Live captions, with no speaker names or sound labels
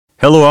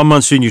Hello, I'm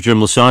Monsignor Jim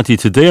Lisanti.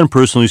 Today on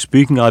Personally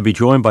Speaking, I'll be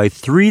joined by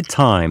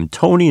three-time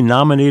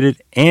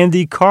Tony-nominated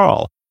Andy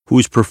Karl, who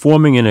is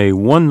performing in a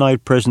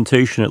one-night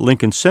presentation at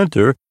Lincoln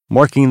Center,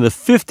 marking the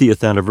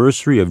 50th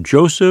anniversary of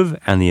Joseph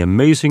and the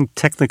Amazing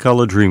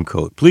Technicolor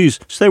Dreamcoat.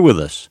 Please stay with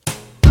us.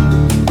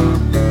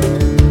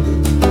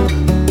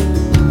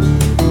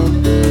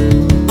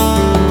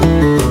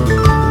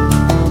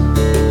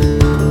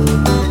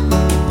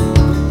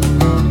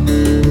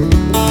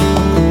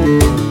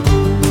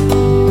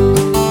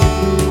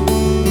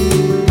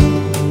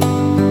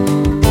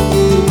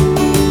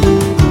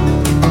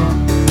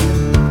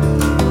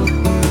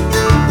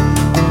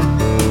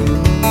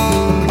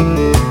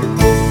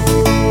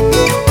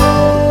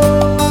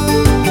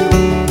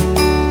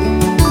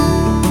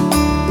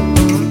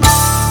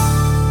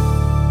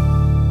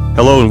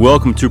 Hello and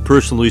welcome to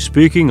Personally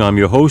Speaking. I'm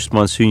your host,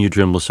 Monsignor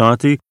Jim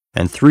Lisanti,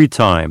 and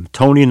three-time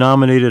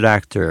Tony-nominated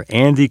actor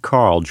Andy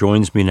Karl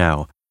joins me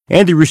now.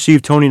 Andy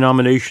received Tony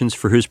nominations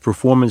for his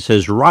performance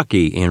as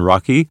Rocky in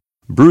Rocky,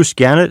 Bruce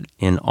Gannett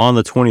in On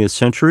the 20th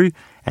Century,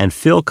 and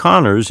Phil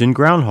Connors in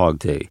Groundhog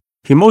Day.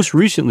 He most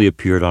recently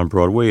appeared on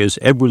Broadway as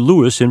Edward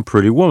Lewis in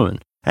Pretty Woman,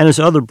 and his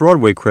other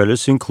Broadway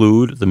credits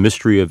include The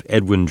Mystery of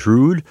Edwin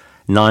Drood,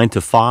 9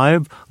 to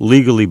 5,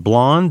 Legally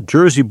Blonde,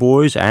 Jersey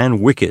Boys, and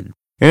Wicked.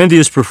 Andy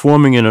is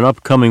performing in an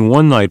upcoming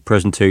one-night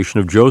presentation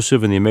of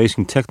Joseph and the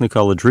Amazing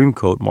Technicolor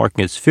Dreamcoat,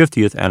 marking its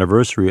 50th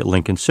anniversary at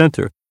Lincoln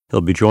Center.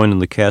 He'll be joined in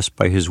the cast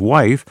by his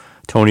wife,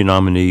 Tony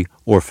nominee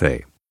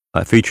Orfeh.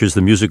 It features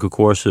the music, of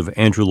course, of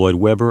Andrew Lloyd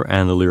Webber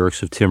and the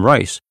lyrics of Tim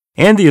Rice.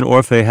 Andy and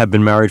Orfeh have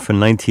been married for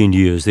 19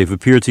 years. They've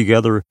appeared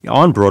together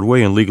on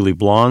Broadway in Legally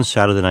Blonde,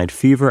 Saturday Night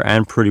Fever,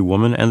 and Pretty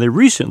Woman, and they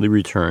recently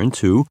returned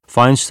to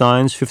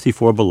Feinstein's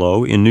 54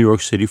 Below in New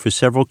York City for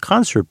several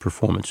concert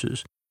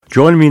performances.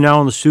 Joining me now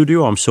in the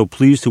studio, I'm so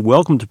pleased to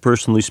welcome to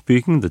Personally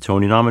Speaking the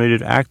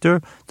Tony-nominated actor,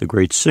 the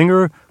great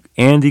singer,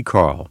 Andy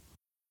Karl.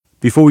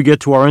 Before we get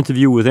to our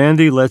interview with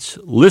Andy, let's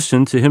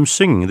listen to him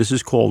singing. This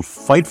is called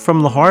Fight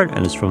from the Heart,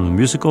 and it's from the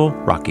musical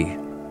Rocky.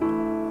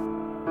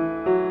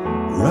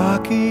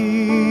 Rocky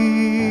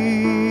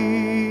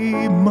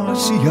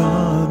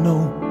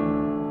Marciano,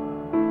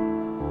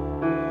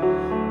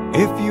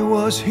 if you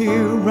was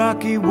here,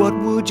 Rocky, what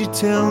would you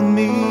tell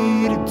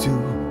me to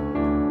do?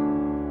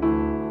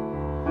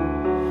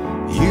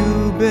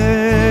 You've been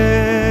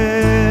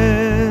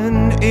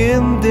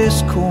in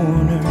this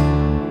corner.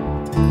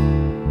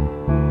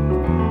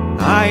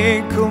 I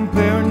ain't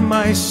comparing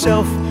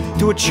myself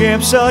to a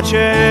champ such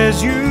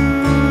as you,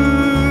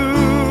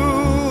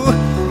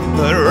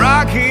 but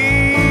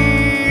Rocky,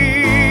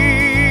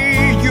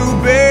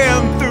 you've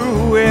been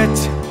through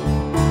it,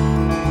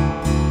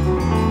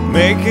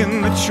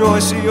 making the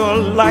choice of your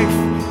life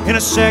in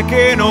a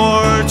second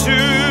or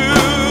two.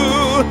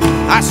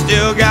 I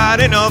still got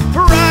enough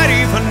pride,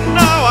 even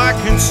now I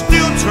can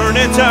still turn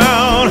it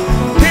down.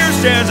 Here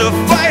stands a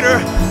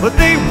fighter, but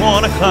they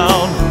want a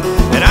clown.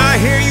 And I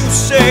hear you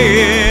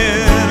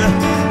saying,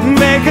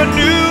 make a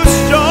new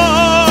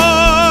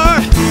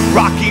start.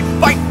 Rocky,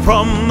 fight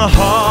from the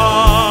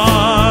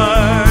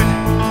heart.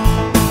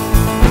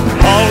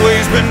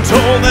 Always been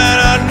told that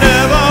I'd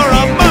never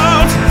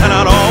amount, and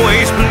I'd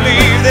always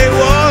believe they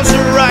was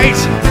right.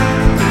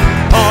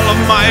 All of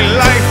my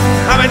life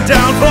I've been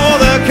down for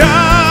the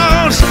count.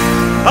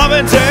 I've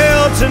been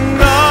till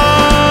tonight.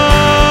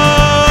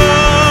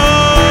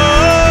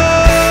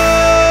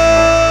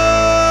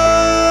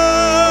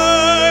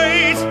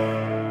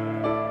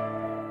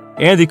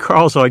 Andy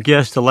Karl's our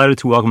guest. Delighted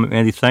to welcome him.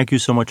 Andy, thank you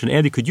so much. And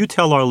Andy, could you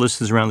tell our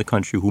listeners around the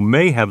country who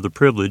may have the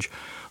privilege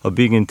of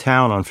being in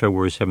town on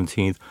February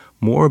 17th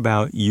more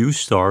about you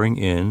starring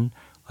in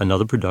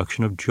another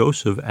production of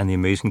Joseph and the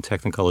Amazing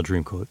Technicolor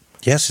Dreamcoat?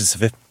 Yes, it's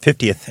the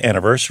 50th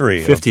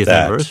anniversary 50th of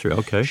that anniversary,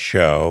 okay.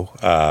 show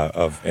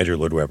of Andrew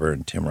Lloyd Webber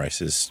and Tim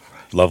Rice's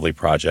lovely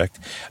project.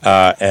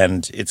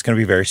 And it's going to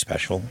be very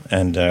special.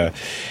 And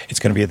it's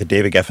going to be at the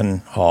David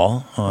Geffen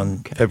Hall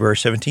on February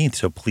 17th.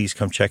 So please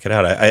come check it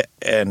out. I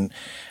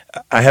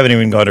haven't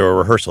even gone to a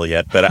rehearsal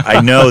yet, but I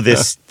know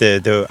this.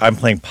 I'm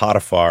playing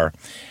Potiphar,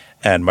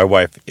 and my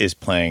wife is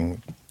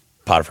playing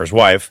Potiphar's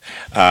wife,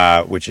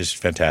 which is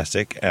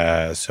fantastic.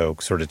 So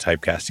sort of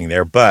typecasting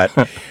there.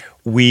 But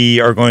we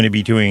are going to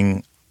be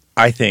doing,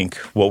 I think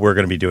what we're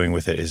going to be doing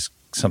with it is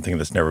something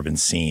that's never been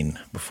seen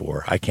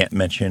before. I can't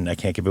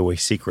give away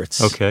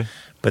secrets. Okay.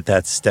 But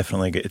that's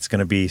definitely, it's going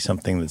to be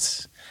something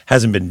that's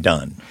hasn't been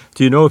done.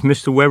 Do you know if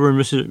Mr. Webber and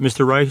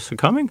Mr. Rice are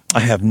coming?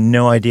 I have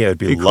no idea. It would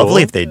be lovely cool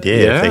if they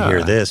did. Yeah. If they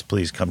hear this,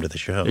 please come to the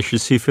show. They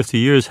should see 50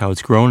 years, how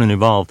it's grown and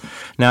evolved.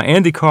 Now,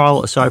 Andy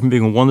Karl, aside from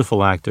being a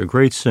wonderful actor, a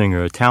great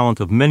singer, a talent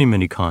of many,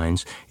 many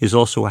kinds, is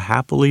also a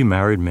happily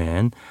married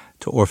man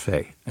to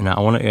Orfeh. And I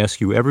want to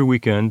ask you, every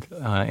weekend,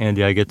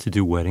 Andy, I get to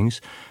do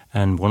weddings.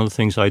 And one of the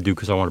things I do,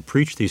 because I want to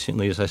preach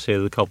decently, is I say to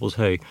the couples,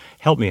 hey,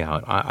 help me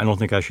out. I don't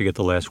think I should get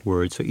the last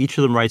word. So each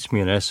of them writes me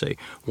an essay.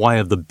 Why,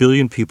 of the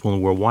billion people in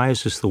the world, why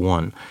is this the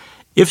one?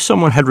 If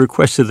someone had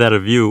requested that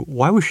of you,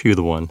 why was she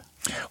the one?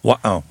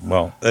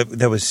 Well,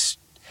 that was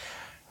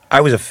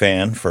I was a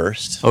fan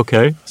first.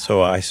 Okay.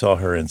 So I saw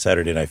her in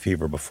Saturday Night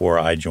Fever before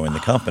I joined the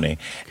company,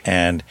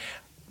 and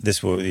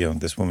this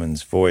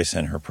woman's voice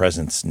and her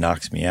presence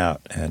knocks me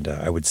out, and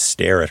I would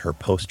stare at her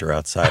poster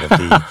outside of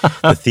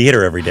the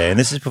theater every day. And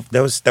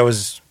that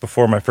was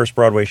before my first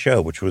Broadway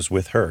show, which was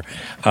with her.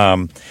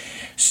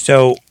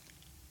 So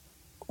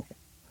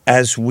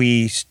as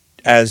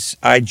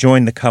I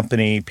joined the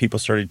company, people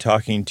started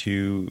talking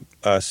to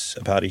us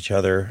about each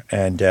other,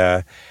 and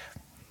I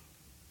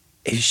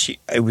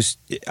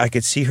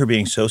could see her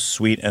being so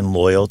sweet and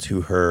loyal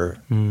to her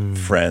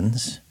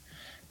friends.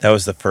 That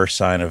was the first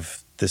sign of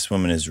this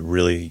woman is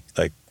really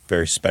like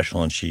very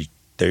special, and she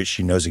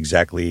knows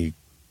exactly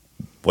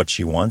what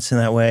she wants in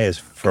that way is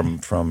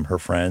from her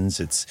friends.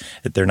 It's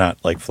they're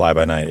not like fly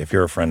by night. If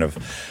you're a friend of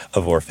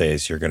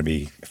Orpheus, you're going to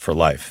be for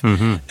life.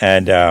 Mm-hmm.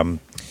 And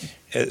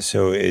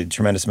so a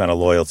tremendous amount of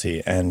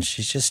loyalty, and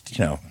she's just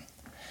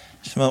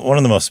she's one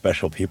of the most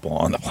special people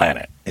on the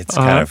planet. It's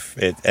kind of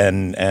it,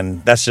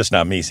 and that's just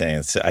not me saying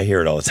it. I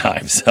hear it all the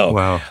time. So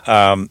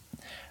wow.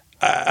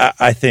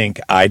 I think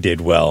I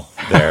did well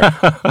there.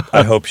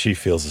 I hope she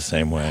feels the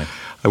same way.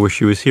 I wish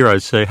she was here.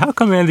 I'd say, how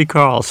come Andy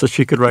Karl so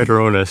she could write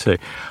her own essay?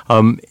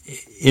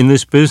 In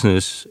this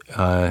business,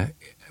 there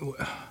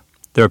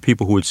are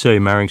people who would say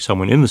marrying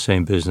someone in the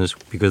same business,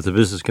 because the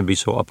business can be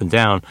so up and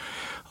down,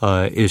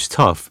 is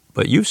tough.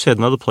 But you've said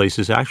in other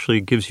places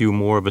actually gives you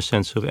more of a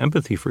sense of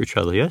empathy for each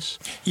other, yes?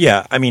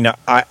 Yeah. I mean,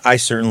 I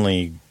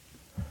certainly,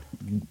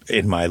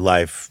 in my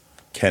life,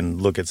 can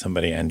look at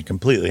somebody and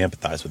completely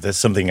empathize with this.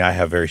 Something I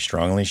have very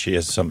strongly. She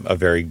has a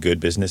very good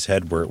business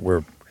head.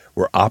 We're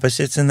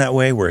opposites in that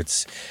way, where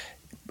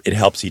it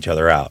helps each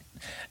other out.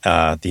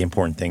 The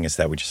important thing is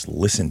that we just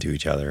listen to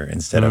each other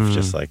instead of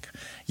just like,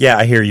 yeah,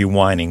 I hear you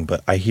whining,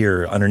 but I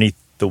hear underneath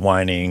the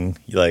whining,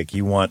 like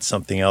you want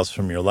something else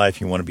from your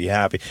life. You want to be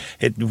happy.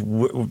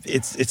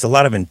 It's a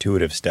lot of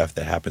intuitive stuff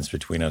that happens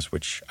between us,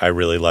 which I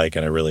really like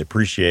and I really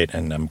appreciate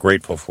and I'm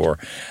grateful for.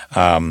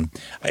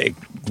 It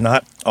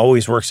not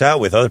always works out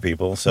with other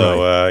people.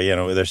 So,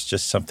 right. There's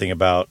just something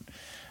about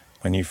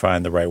when you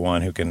find the right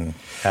one who can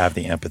have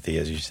the empathy,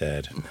 as you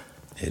said.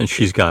 And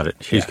she's got it.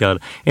 She's got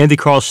it. Andy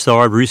Karl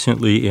starred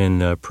recently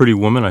in Pretty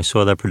Woman. I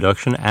saw that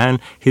production. And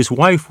his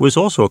wife was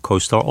also a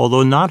co-star,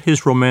 although not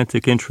his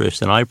romantic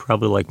interest. And I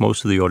probably, like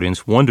most of the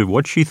audience, wondered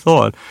what she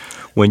thought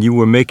when you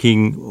were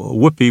making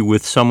whoopee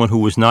with someone who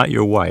was not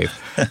your wife.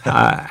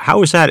 How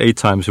was that 8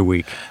 times a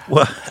week?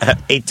 Well,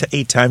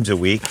 eight times a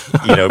week,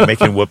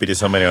 making whoopee to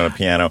somebody on a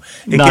piano,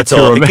 it gets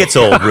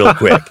old real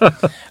quick.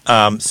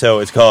 So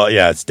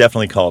it's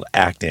definitely called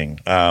acting.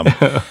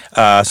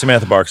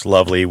 Samantha Bark's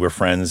lovely. We're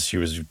friends. She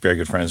was very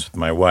good friends with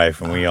my wife,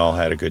 and we all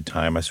had a good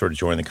time. I sort of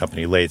joined the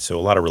company late, so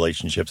a lot of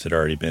relationships had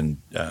already been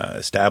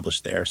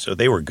established there. So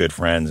they were good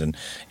friends, and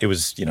it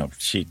was,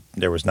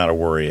 there was not a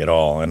worry at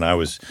all. And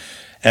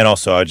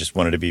also I just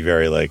wanted to be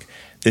very like,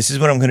 this is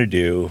what I'm going to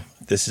do.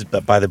 This is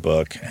by the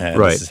book,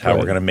 and this is how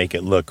we're going to make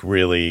it look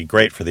really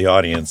great for the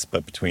audience.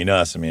 But between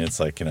us, I mean, it's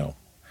like,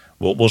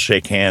 we'll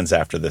shake hands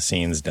after the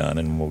scene's done,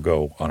 and we'll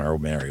go on our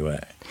merry way.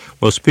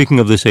 Well, speaking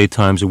of this 8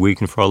 times a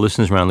week, and for our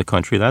listeners around the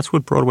country, that's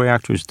what Broadway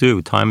actors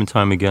do, time and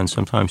time again,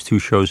 sometimes 2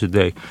 shows a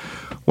day.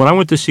 When I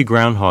went to see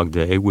Groundhog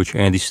Day, which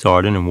Andy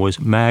starred in and was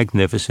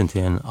magnificent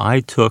in,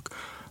 I took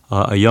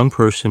a young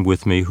person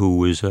with me who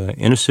was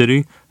in a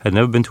city, had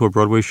never been to a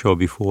Broadway show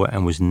before,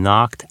 and was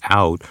knocked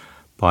out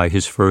by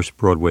his first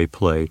Broadway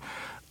play.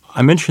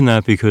 I mention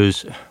that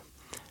because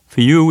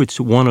for you, it's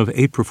one of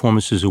 8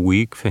 performances a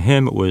week. For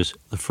him, it was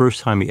the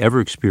first time he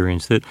ever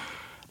experienced it.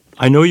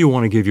 I know you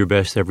want to give your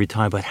best every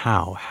time, but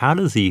how? How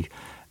do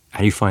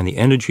you find the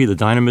energy, the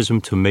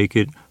dynamism to make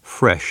it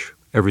fresh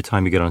every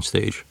time you get on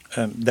stage?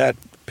 That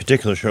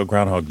particular show,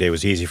 Groundhog Day,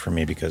 was easy for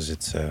me because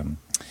it's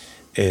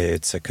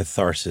a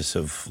catharsis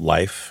of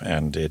life,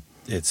 and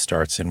it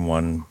starts in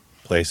one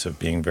place of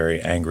being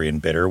very angry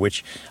and bitter,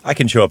 which I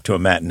can show up to a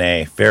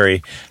matinee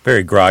very,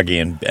 very groggy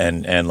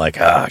and like,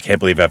 I can't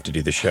believe I have to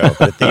do the show.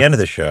 But at the end of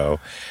the show,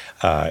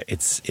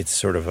 it's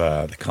sort of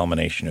the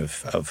culmination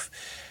of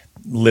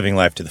living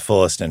life to the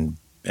fullest and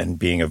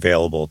being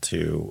available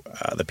to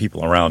the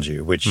people around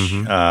you, which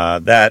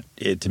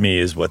to me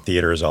is what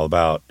theater is all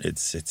about.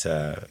 It's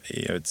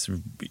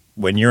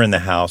when you're in the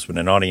house, when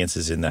an audience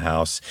is in the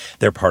house,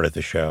 they're part of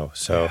the show.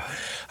 So,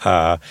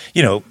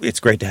 it's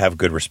great to have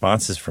good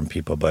responses from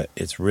people, but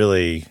it's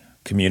really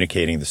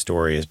communicating the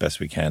story as best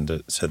we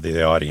can so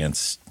the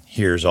audience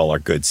hears all our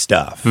good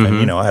stuff.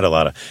 And, I had a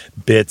lot of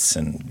bits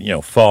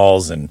and,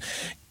 falls and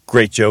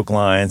great joke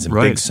lines and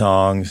big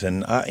songs.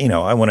 And,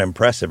 I want to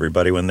impress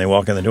everybody when they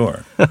walk in the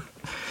door.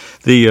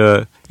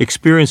 The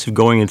experience of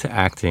going into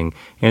acting,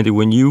 Andy,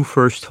 when you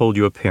first told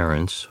your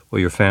parents or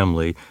your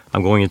family,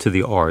 I'm going into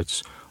the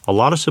arts, a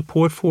lot of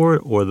support for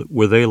it, or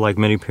were they, like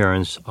many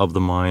parents, of the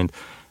mind,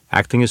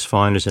 acting is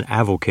fine as an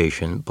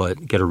avocation,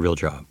 but get a real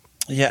job?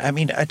 Yeah, I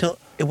mean,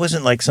 it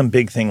wasn't like some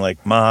big thing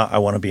like, Ma, I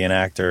want to be an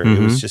actor. It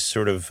was just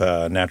sort of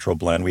a natural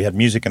blend. We had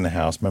music in the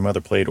house. My mother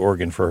played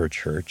organ for her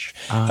church.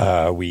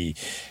 We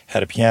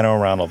had a piano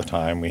around all the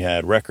time. We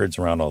had records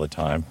around all the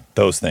time.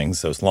 Those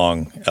things, those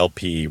long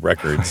LP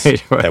records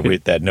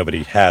right. that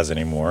nobody has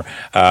anymore.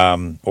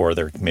 Or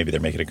maybe they're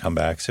making a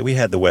comeback. So we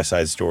had the West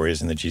Side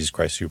Stories and the Jesus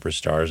Christ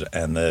Superstars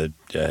and the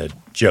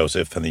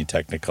Joseph and the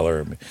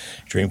Technicolor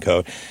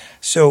Dreamcoat.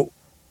 So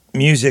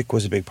music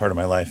was a big part of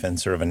my life and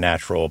sort of a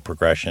natural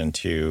progression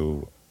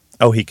to,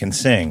 oh, he can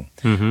sing.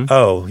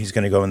 Oh, he's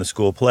going to go in the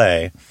school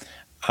play.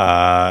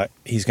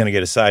 He's going to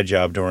get a side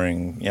job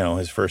during,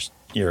 his first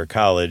year of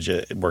college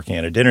working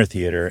at a dinner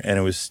theater. And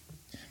it was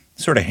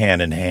sort of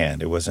hand in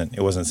hand. It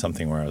wasn't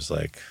something where I was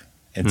like,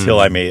 until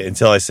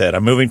I said,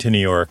 I'm moving to New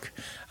York.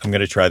 I'm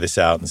going to try this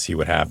out and see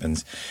what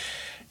happens.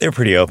 They're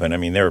pretty open. I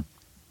mean,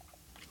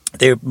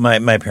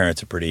 my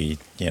parents are pretty,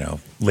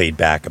 laid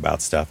back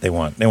about stuff. They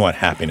want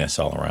happiness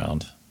all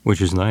around. Which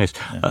is nice.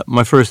 Yeah.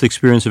 My first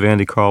experience of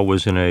Andy Karl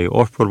was in a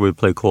off-Broadway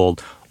play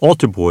called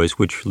Altar Boys,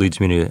 which leads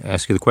me to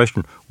ask you the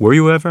question, were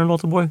you ever an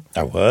altar boy?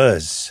 I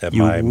was at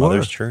my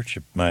mother's church.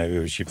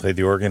 She played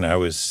the organ. I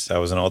was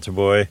an altar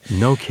boy.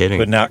 No kidding.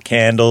 Putting out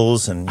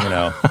candles and,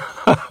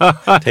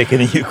 taking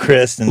the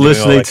Eucharist and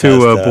listening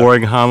to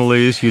boring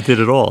homilies. You did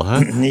it all,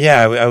 huh?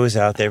 Yeah, I was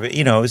out there. But,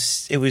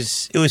 it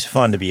was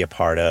fun to be a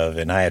part of.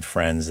 And I had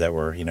friends that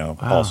were,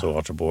 also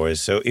altar boys.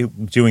 So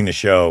doing the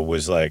show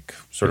was like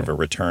sort of a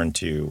return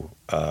to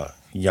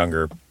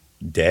younger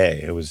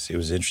day. It was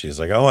interesting. It's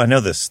like, oh, I know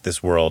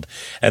this world,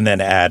 and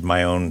then add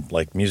my own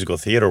like musical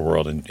theater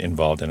world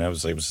involved in it.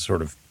 It was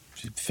sort of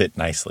fit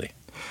nicely.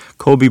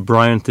 Kobe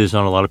Bryant is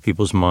on a lot of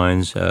people's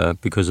minds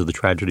because of the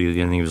tragedy at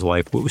the end of his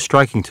life. What was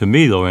striking to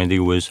me, though, Andy,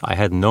 was I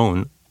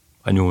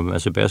knew him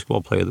as a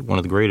basketball player, one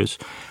of the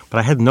greatest, but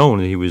I had known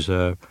that he was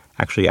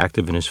actually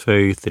active in his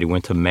faith, that he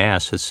went to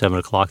Mass at 7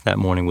 o'clock that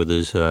morning with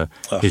his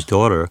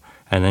daughter,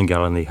 and then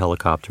got on the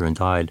helicopter and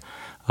died.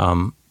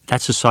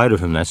 That's a side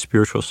of him, that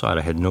spiritual side.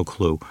 I had no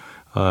clue.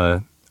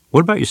 What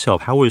about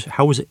yourself? How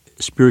was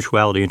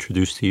spirituality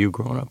introduced to you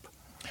growing up?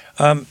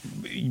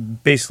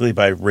 Basically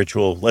by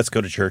ritual. Let's go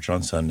to church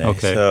on Sunday.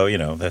 Okay.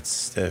 So,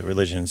 that's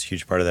religion's a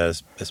huge part of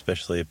that,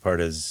 especially a part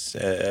as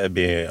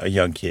being a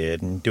young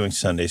kid and doing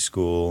Sunday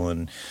school.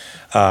 And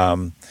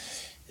I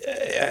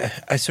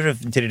sort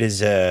of did it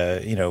as,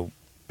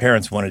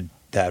 parents wanted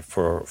that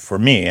for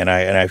me. And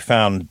I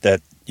found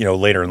that,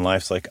 later in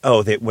life, it's like,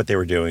 what they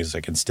were doing is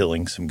like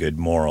instilling some good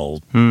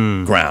moral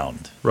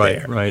ground. Right,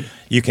 there. right.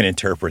 You can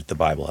interpret the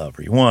Bible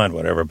however you want,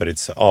 whatever, but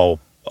it's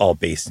all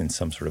based in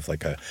some sort of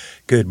like a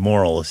good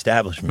moral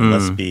establishment.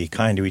 Let's be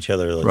kind to each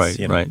other. Let's,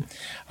 right.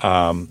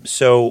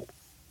 So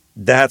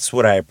that's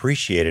what I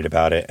appreciated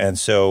about it. And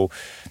so,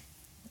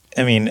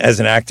 I mean, as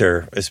an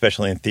actor,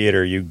 especially in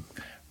theater,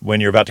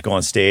 when you're about to go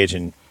on stage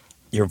and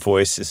your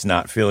voice is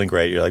not feeling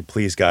great, you're like,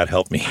 please, God,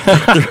 help me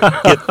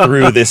get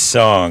through this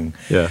song.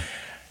 Yeah.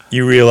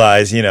 You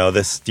realize,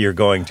 you're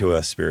going to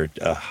a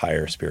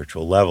higher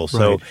spiritual level.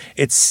 So right.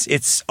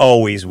 it's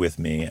always with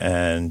me.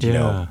 And,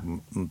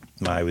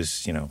 I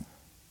was,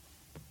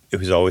 it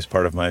was always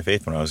part of my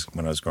faith when I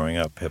was growing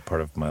up,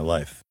 part of my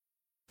life.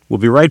 We'll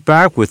be right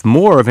back with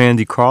more of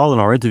Andy Karl in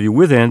our interview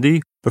with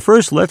Andy. But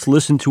first, let's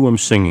listen to him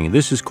singing.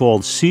 This is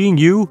called Seeing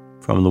You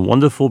from the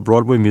wonderful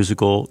Broadway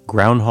musical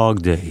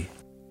Groundhog Day.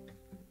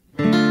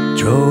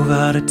 Drove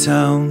out of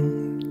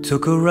town,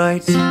 took a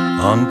right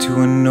onto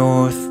a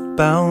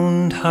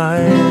northbound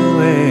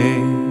highway.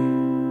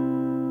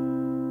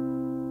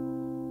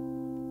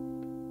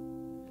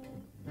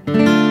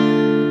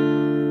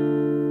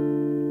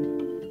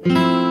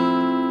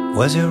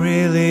 Was it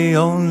really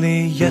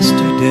only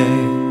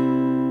yesterday?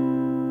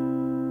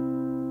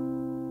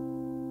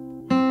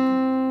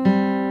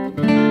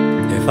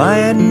 If I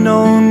had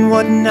known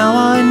what now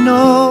I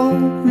know,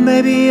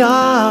 maybe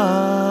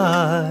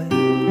I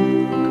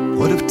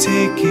would have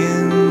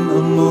taken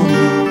a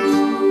moment,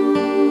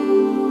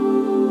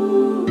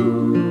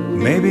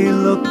 maybe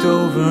looked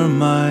over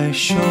my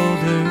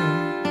shoulder,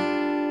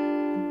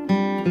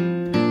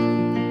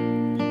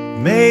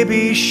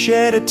 maybe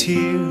shed a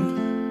tear.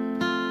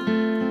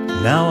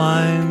 Now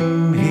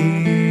I'm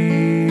here.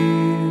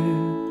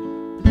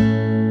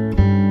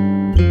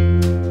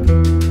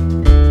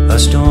 A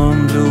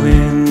storm blew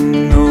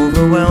in,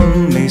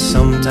 overwhelmed me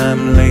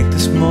sometime late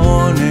this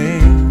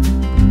morning.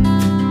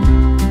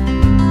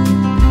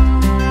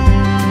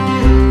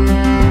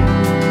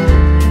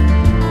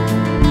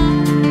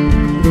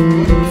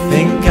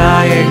 Think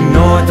I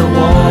ignored the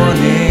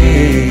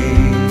warning.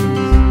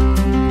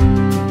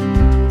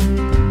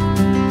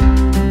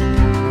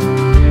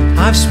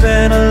 I've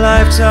spent a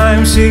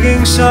lifetime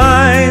seeking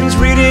signs,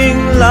 reading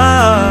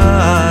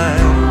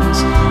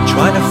lines,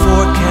 trying to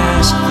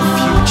forecast the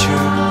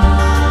future,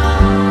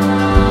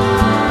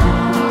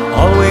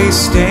 always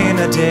staying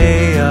a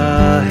day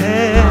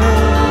ahead.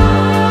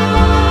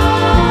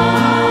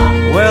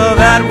 Well,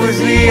 that was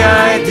the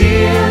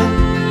idea,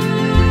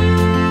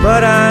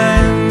 but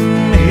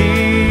I'm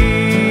here.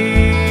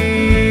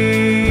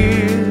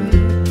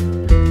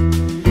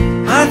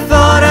 I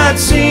thought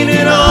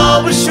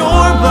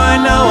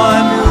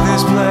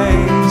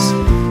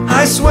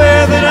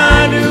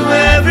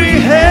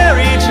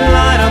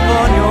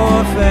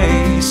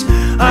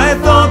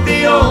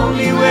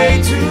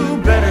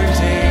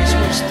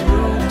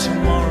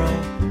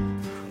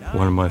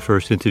my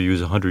first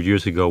interviews 100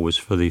 years ago was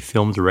for the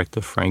film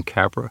director Frank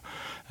Capra,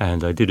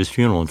 and I did his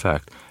funeral, in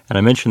fact. And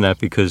I mentioned that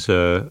because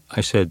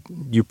I said,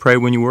 you pray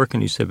when you work?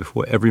 And he said,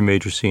 before every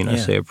major scene, I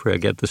say a prayer,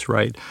 get this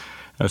right.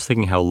 I was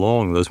thinking how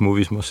long those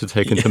movies must have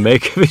taken to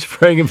make if he's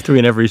praying in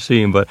between every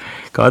scene. But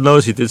God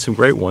knows he did some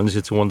great ones.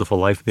 It's a Wonderful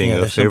Life being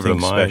a favorite of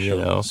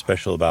mine.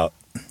 Special about,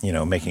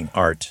 making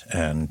art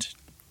and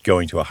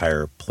going to a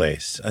higher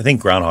place. I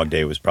think Groundhog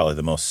Day was probably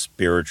the most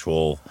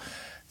spiritual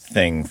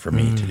thing for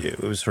me to do.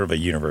 It was sort of a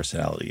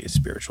universality, a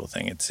spiritual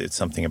thing. It's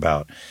something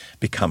about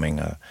becoming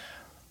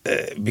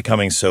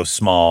so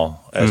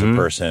small as a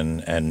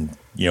person and,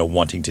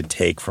 wanting to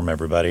take from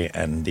everybody.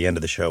 And the end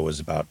of the show was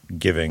about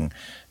giving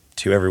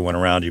to everyone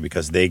around you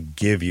because they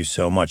give you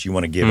so much. You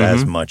want to give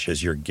as much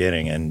as you're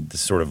getting, and this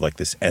sort of like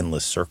this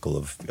endless circle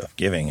of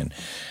giving. And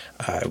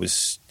I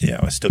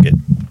still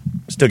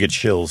get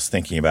chills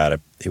thinking about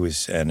it. It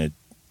was,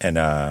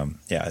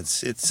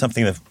 it's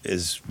something that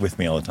is with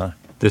me all the time.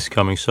 This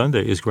coming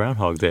Sunday is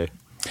Groundhog Day.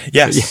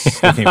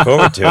 Yes, looking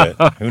forward to it.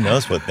 Who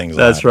knows what things are.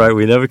 That's right.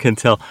 We never can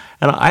tell.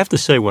 And I have to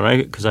say,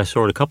 because I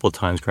saw it a couple of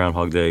times,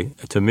 Groundhog Day,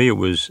 to me it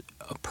was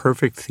a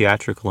perfect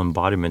theatrical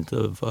embodiment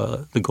of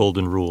the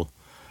Golden Rule.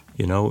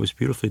 It was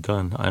beautifully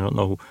done. I don't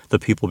know the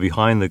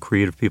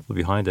creative people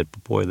behind it,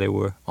 but boy, they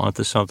were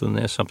onto something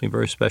there, something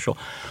very special.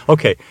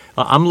 Okay,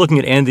 I'm looking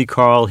at Andy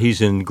Karl. He's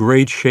in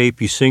great shape.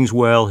 He sings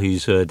well.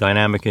 He's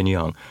dynamic and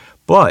young.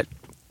 But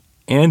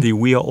Andy,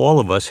 we are all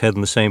of us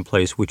heading the same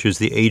place, which is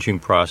the aging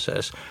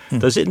process.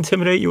 Does it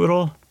intimidate you at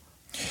all?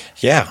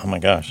 Yeah. Oh my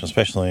gosh,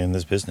 especially in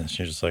this business.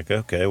 You're just like,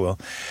 okay, well,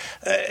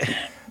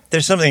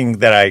 there's something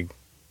that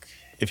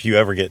if you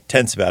ever get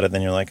tense about it,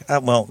 then you're like,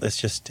 well, it's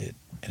just it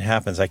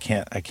happens. I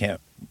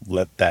can't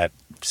let that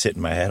sit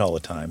in my head all the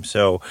time.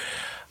 So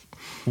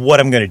what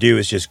I'm going to do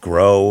is just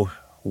grow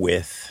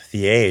with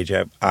the age.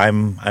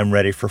 I'm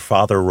ready for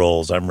father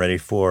roles. I'm ready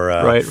for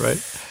right.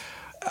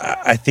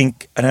 I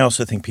think, and I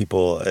also think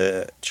people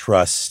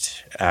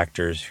trust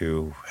actors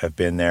who have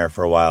been there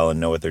for a while and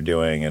know what they're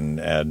doing,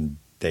 and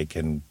they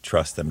can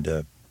trust them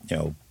to,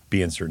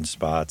 be in certain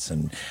spots.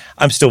 And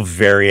I'm still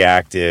very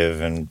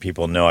active, and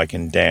people know I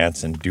can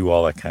dance and do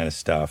all that kind of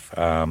stuff.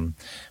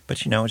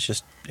 But it's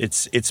just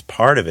it's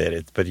part of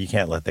it. But you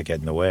can't let that get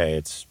in the way.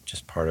 It's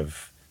just part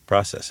of the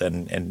process.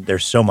 And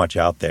there's so much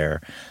out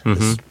there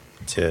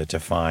to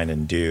find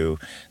and do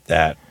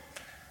that.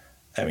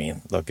 I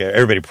mean, look,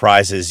 everybody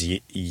prizes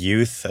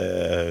youth,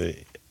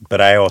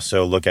 but I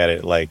also look at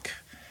it like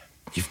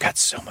you've got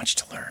so much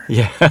to learn.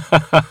 Yeah.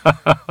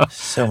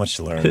 So much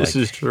to learn. This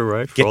is true,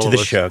 right? Get to the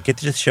show. Get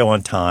to the show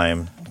on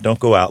time. Don't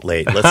go out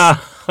late.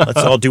 Let's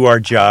all do our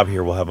job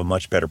here. We'll have a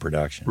much better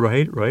production.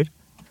 Right.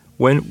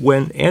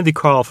 When Andy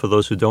Karl, for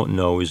those who don't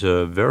know, is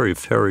a very,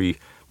 very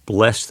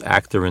blessed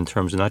actor in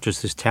terms of not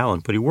just his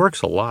talent, but he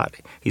works a lot.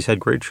 He's had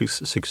great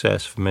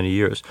success for many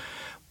years.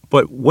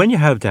 But when you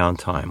have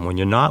downtime, when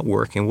you're not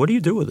working, what do you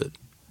do with it?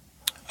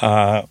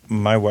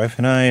 My wife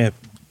and I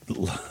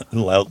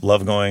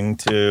love going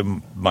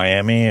to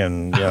Miami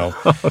and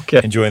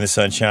enjoying the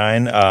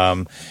sunshine.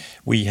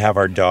 We have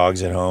our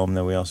dogs at home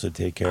that we also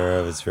take care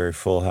of. It's a very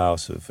full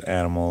house of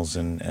animals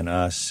and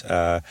us.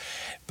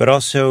 But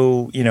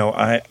also,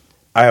 I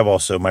have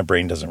also, my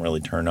brain doesn't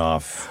really turn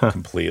off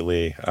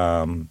completely.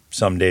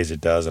 Some days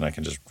it does, and I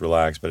can just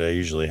relax. But I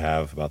usually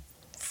have about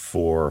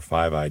 4 or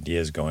 5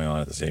 ideas going on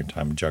at the same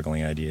time,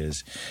 juggling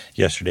ideas.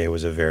 Yesterday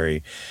was a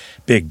very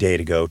big day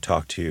to go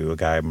talk to a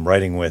guy I'm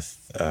writing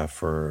with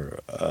for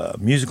a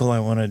musical I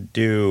want to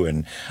do.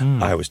 And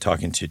I was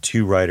talking to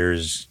 2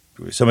 writers.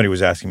 Somebody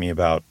was asking me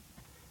about,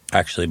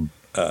 actually,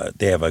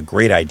 they have a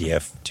great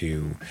idea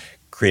to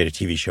create a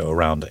TV show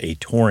around a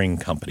touring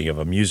company of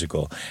a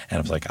musical. And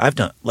I was like, I've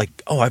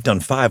done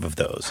 5 of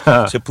those.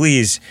 So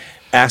please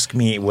ask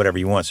me whatever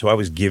you want. So I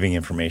was giving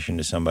information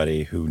to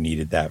somebody who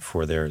needed that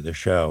for their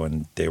show,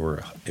 and it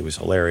was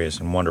hilarious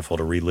and wonderful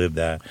to relive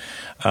that.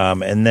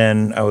 And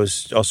then I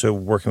was also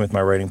working with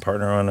my writing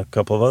partner on a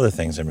couple of other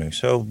things I'm doing.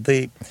 So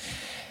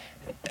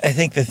I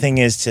think the thing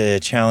is to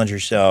challenge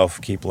yourself,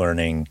 keep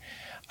learning.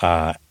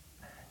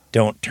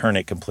 Don't turn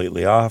it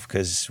completely off,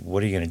 because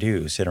what are you going to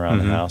do? Sit around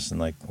the house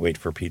and wait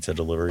for pizza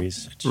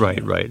deliveries?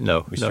 Right.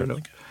 No.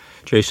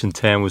 Jason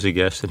Tam was a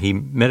guest, and he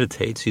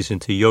meditates. He's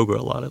into yoga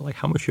a lot.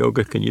 How much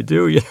yoga can you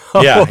do?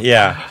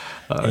 Yeah.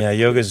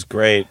 Yoga's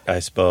great, I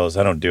suppose.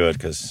 I don't do it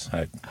because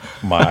I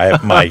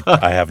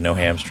have no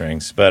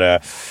hamstrings.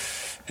 But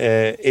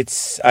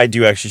I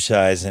do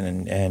exercise,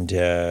 and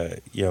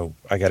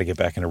I got to get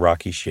back into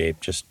Rocky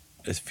shape. Just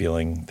this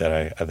feeling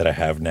that I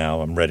have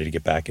now, I'm ready to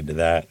get back into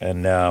that.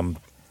 And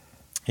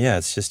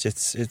it's just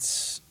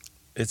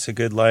it's a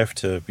good life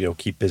to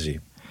keep busy.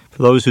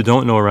 For those who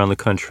don't know around the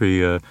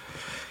country,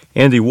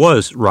 Andy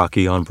was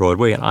Rocky on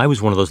Broadway, and I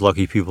was one of those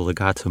lucky people that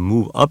got to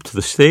move up to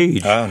the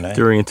stage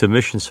during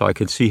intermission, so I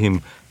could see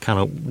him kind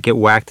of get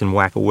whacked and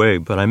whack away.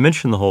 But I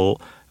mentioned the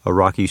whole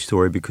Rocky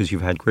story because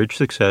you've had great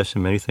success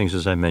in many things,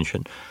 as I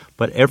mentioned.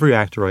 But every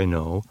actor I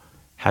know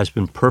has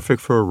been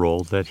perfect for a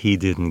role that he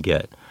didn't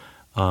get.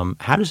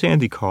 How does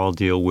Andy Karl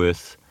deal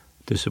with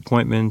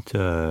disappointment,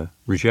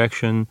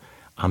 rejection?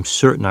 I'm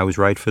certain I was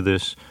right for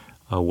this.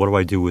 What do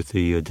I do with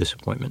the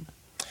disappointment?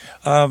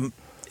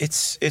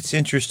 It's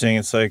interesting.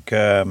 It's like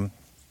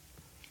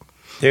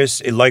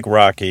there's like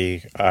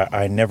Rocky.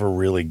 I never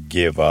really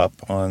give up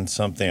on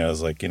something. I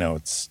was like,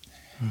 it's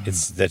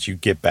that you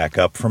get back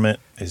up from it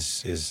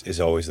is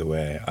always the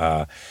way.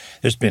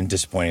 There's been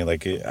disappointing.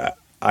 Like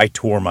I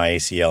tore my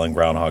ACL in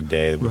Groundhog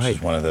Day, which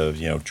is one of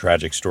the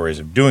tragic stories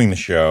of doing the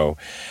show.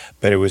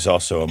 But it was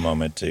also a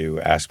moment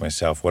to ask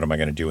myself, what am I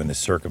going to do in this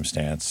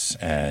circumstance?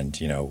 And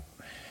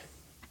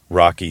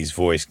Rocky's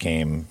voice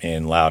came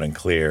in loud and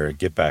clear.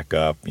 Get back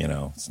up.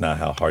 It's not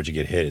how hard you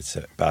get hit. It's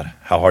about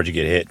how hard you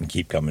get hit and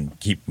keep coming,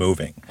 keep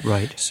moving.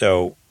 Right.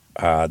 So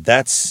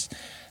that's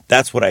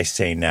what I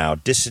say now.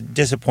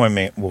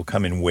 Disappointment will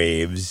come in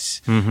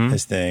waves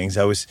as things.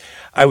 I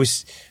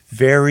was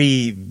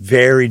very,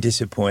 very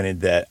disappointed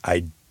that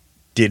I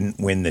didn't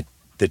win the.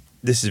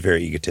 This is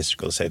very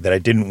egotistical to say that I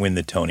didn't win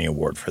the Tony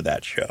Award for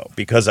that show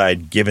because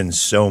I'd given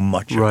so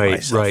much of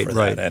myself for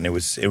that, and it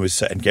was,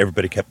 and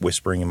everybody kept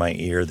whispering in my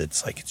ear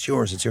that's like it's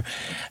yours,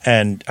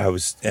 and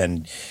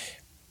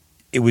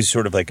it was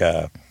sort of like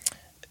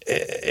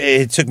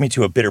it took me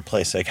to a bitter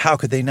place. Like, how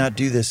could they not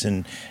do this?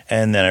 And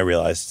then I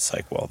realized it's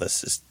like, well,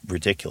 this is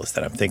ridiculous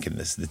that I'm thinking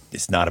this.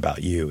 It's not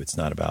about you. It's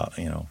not about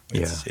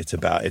It's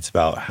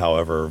about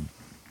however.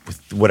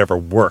 With whatever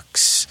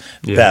works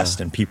best,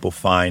 and people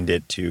find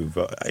it to.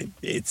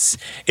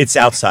 It's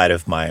outside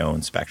of my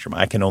own spectrum.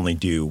 I can only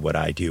do what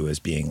I do as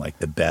being like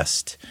the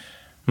best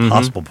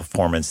possible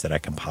performance that I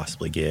can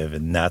possibly give,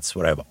 and that's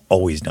what I've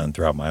always done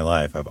throughout my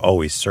life. I've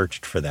always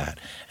searched for that,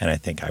 and I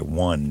think I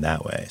won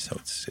that way. So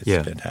it's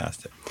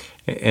fantastic.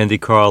 Andy,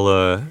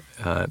 Karl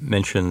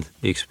mentioned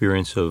the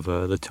experience of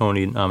the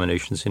Tony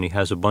nominations, and he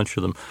has a bunch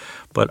of them.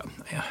 But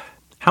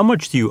how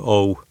much do you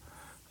owe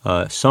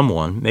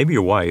someone, maybe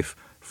your wife,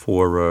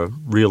 for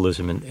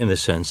realism in the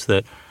sense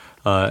that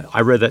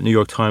I read that New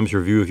York Times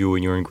review of you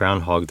when you were in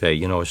Groundhog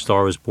Day. A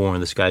star is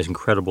born. This guy's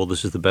incredible.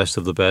 This is the best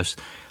of the best.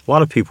 A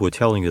lot of people were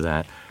telling you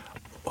that.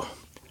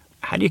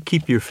 How do you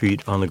keep your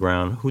feet on the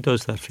ground? Who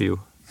does that for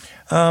you?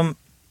 I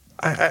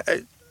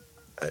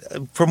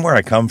from where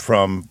I come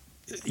from,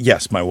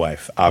 yes, my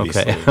wife,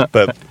 obviously. Okay.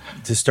 But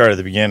to start at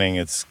the beginning,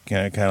 it's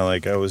kind of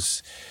like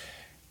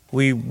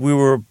we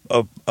were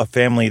a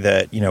family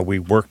that we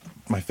worked.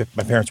 My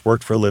parents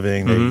worked for a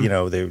living. They,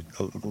 a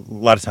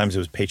lot of times it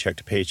was paycheck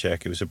to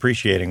paycheck. It was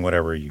appreciating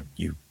whatever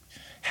you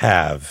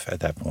have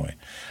at that point.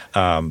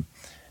 And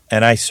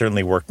I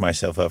certainly worked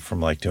myself up from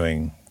like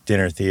doing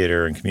dinner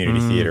theater and community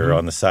theater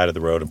on the side of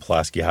the road in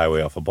Pulaski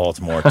Highway off of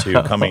Baltimore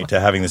to coming to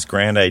having this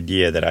grand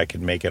idea that I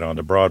could make it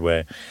onto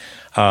Broadway.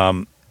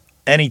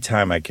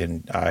 Anytime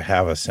I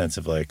have a sense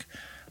of like,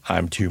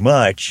 I'm too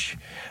much,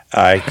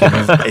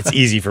 it's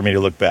easy for me to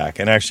look back.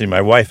 And actually,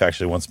 my wife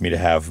actually wants me to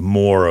have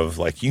more of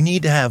like, you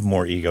need to have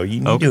more ego. You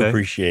need to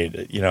appreciate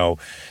it,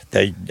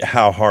 that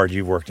how hard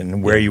you've worked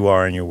and where you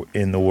are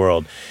in the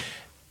world.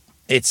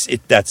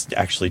 That's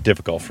actually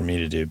difficult for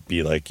me to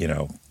be like,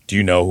 do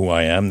you know who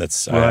I am?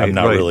 I'm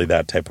not really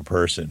that type of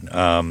person.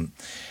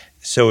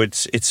 So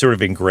it's sort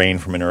of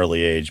ingrained from an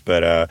early age,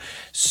 but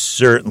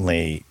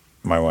certainly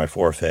my wife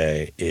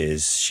Orphe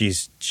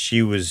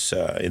she was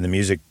in the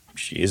music.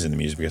 She is in the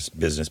music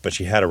business, but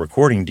she had a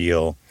recording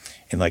deal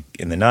in the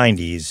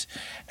 90s,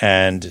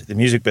 and the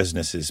music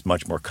business is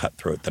much more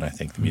cutthroat than I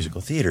think the musical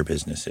theater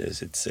business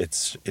is.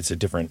 It's a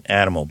different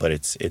animal, but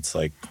it's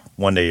like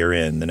one day you're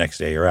in, the next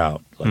day you're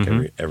out,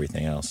 like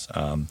everything else.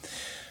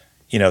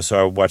 So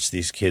I watch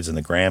these kids in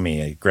the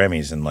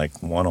Grammys, and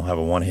like one will have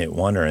a one-hit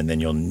wonder, and then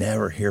you'll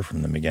never hear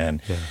from them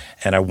again. Yeah.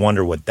 And I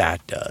wonder what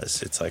that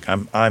does. It's like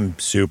I'm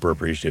super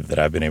appreciative that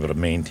I've been able to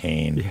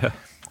maintain. Yeah.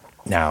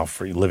 Now,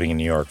 for living in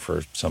New York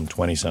for some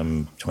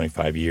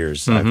 25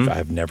 years,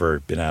 I've never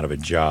been out of a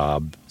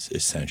job,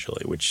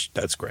 essentially, which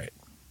that's great.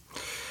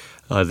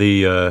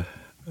 The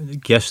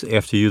guest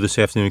after you this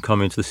afternoon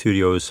coming into the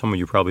studio is someone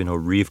you probably know,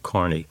 Reeve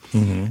Carney.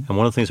 And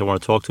one of the things I want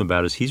to talk to him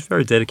about is he's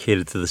very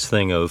dedicated to this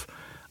thing of,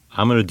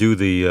 I'm going to do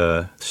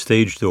the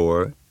stage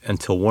door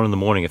until 1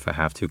 a.m. if I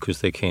have to,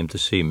 because they came to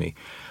see me.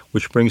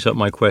 Which brings up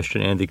my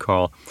question, Andy,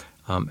 Karl.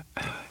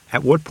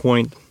 At what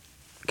point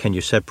can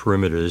you set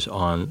perimeters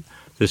on,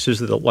 this is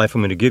the life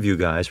I'm going to give you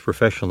guys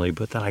professionally,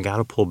 but then I got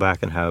to pull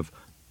back and have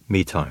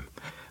me time?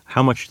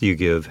 How much do you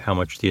give? How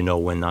much do you know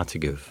when not to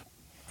give?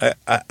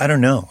 I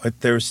don't know.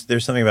 There's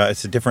something about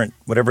it's a different,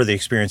 whatever the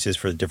experience is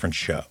for a different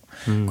show.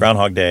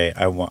 Groundhog Day,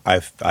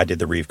 I did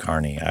the Reeve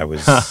Carney.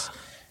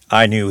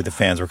 I knew the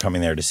fans were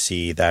coming there to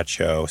see that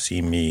show,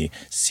 see me,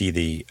 see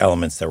the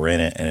elements that were in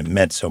it, and it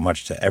meant so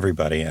much to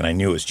everybody, and I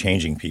knew it was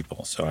changing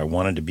people. So I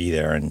wanted to be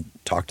there and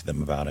talk to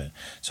them about it.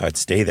 So I'd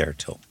stay there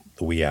till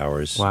the wee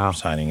hours,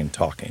 signing and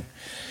talking.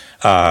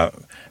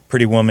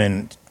 Pretty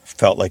Woman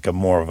felt like a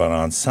more of an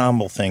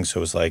ensemble thing, so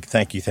it was like,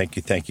 thank you,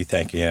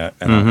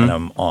 and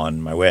I'm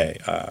on my way.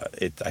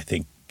 I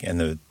think,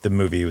 and the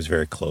movie was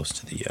very close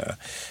to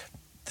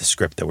the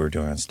script that we're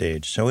doing on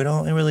stage. So it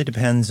really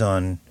depends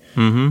on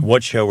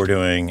what show we're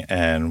doing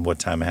and what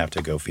time I have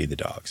to go feed the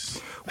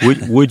dogs.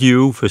 Would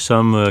you, for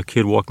some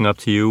kid walking up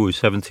to you who's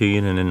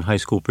 17 and in high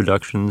school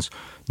productions,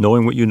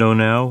 knowing what you know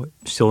now,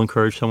 still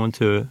encourage someone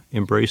to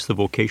embrace the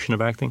vocation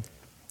of acting?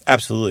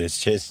 Absolutely. It's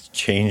just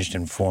changed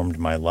and formed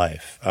my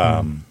life.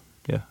 Yeah.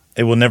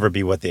 It will never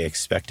be what they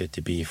expect it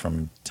to be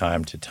from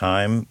time to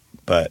time,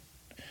 but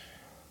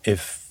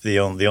if the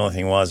only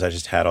thing was I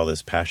just had all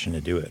this passion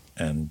to do it,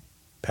 and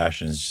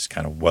passion is just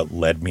kind of what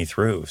led me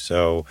through.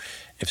 So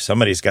if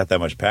somebody's got that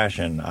much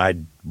passion, I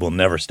will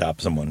never stop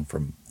someone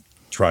from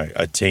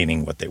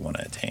attaining what they want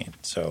to attain.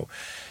 So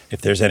if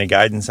there's any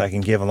guidance I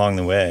can give along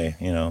the way,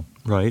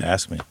 right,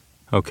 ask me.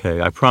 Okay,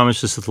 I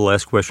promise this is the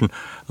last question.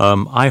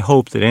 I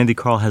hope that Andy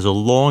Karl has a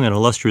long and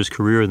illustrious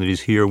career and that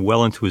he's here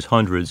well into his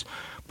hundreds.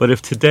 But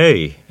if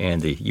today,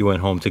 Andy, you went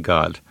home to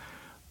God,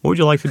 what would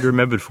you like to be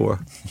remembered for?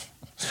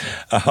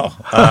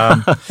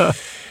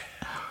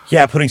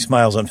 Yeah, putting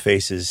smiles on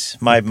faces.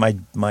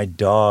 My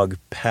dog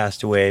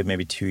passed away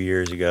maybe 2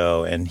 years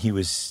ago, and he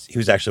was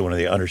actually one of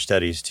the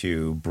understudies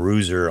to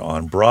Bruiser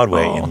on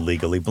Broadway in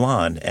Legally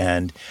Blonde,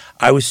 and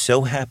I was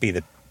so happy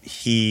that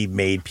he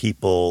made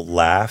people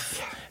laugh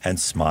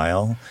and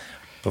smile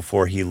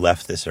before he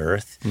left this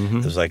earth.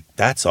 It was like,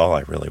 that's all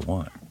I really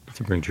want.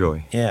 To bring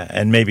joy. Yeah,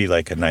 and maybe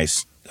like a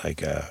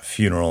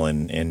funeral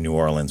in New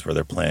Orleans where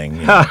they're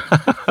playing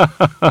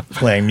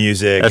playing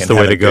music That's and the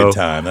way having to a go. good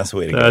time. That's the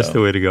way to go. That's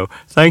the way to go.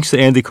 Thanks to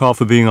Andy Karl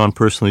for being on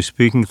Personally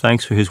Speaking.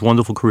 Thanks for his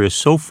wonderful career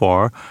so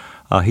far.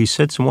 He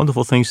said some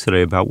wonderful things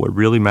today about what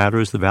really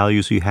matters, the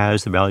values he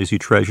has, the values he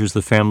treasures,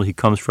 the family he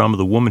comes from,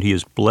 the woman he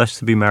is blessed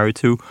to be married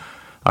to.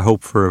 I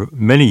hope for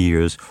many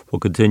years we'll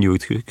continue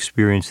to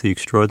experience the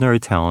extraordinary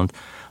talent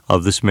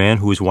of this man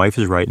who, his wife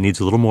is right,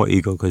 needs a little more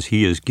ego because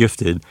he is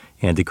gifted,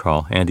 Andy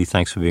Karl. Andy,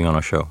 thanks for being on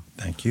our show.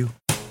 Thank you.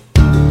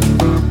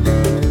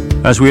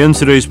 As we end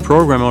today's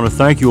program, I want to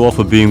thank you all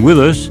for being with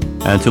us.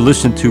 And to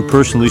listen to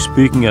Personally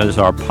Speaking as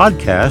our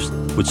podcast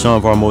with some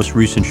of our most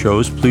recent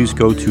shows, please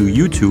go to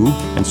YouTube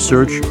and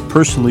search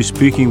Personally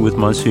Speaking with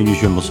Monsignor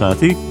Jim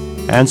Lissanti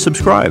and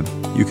subscribe.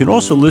 You can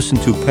also listen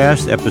to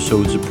past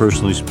episodes of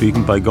Personally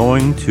Speaking by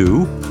going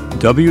to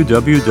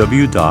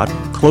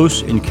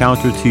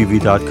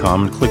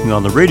www.closeencountertv.com and clicking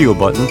on the radio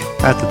button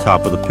at the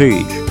top of the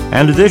page.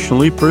 And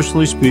additionally,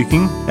 Personally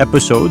Speaking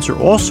episodes are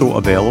also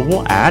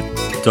available at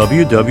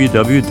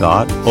www.ollmp.org.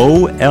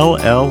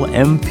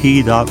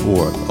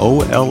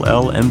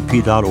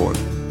 ollmp.org.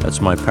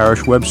 That's my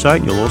parish website,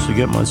 and you'll also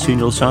get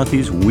Monsignor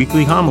Lissanti's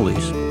weekly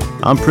homilies.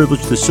 I'm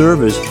privileged to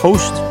serve as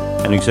host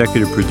and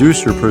executive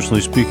producer of Personally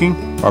Speaking.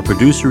 Our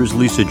producer is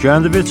Lisa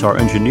Jandovitz, our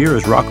engineer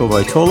is Rocco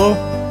Vitolo,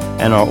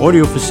 and our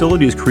audio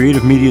facility is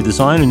Creative Media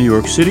Design in New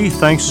York City.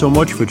 Thanks so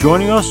much for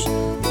joining us.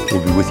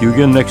 We'll be with you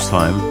again next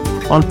time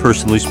on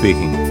Personally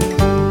Speaking.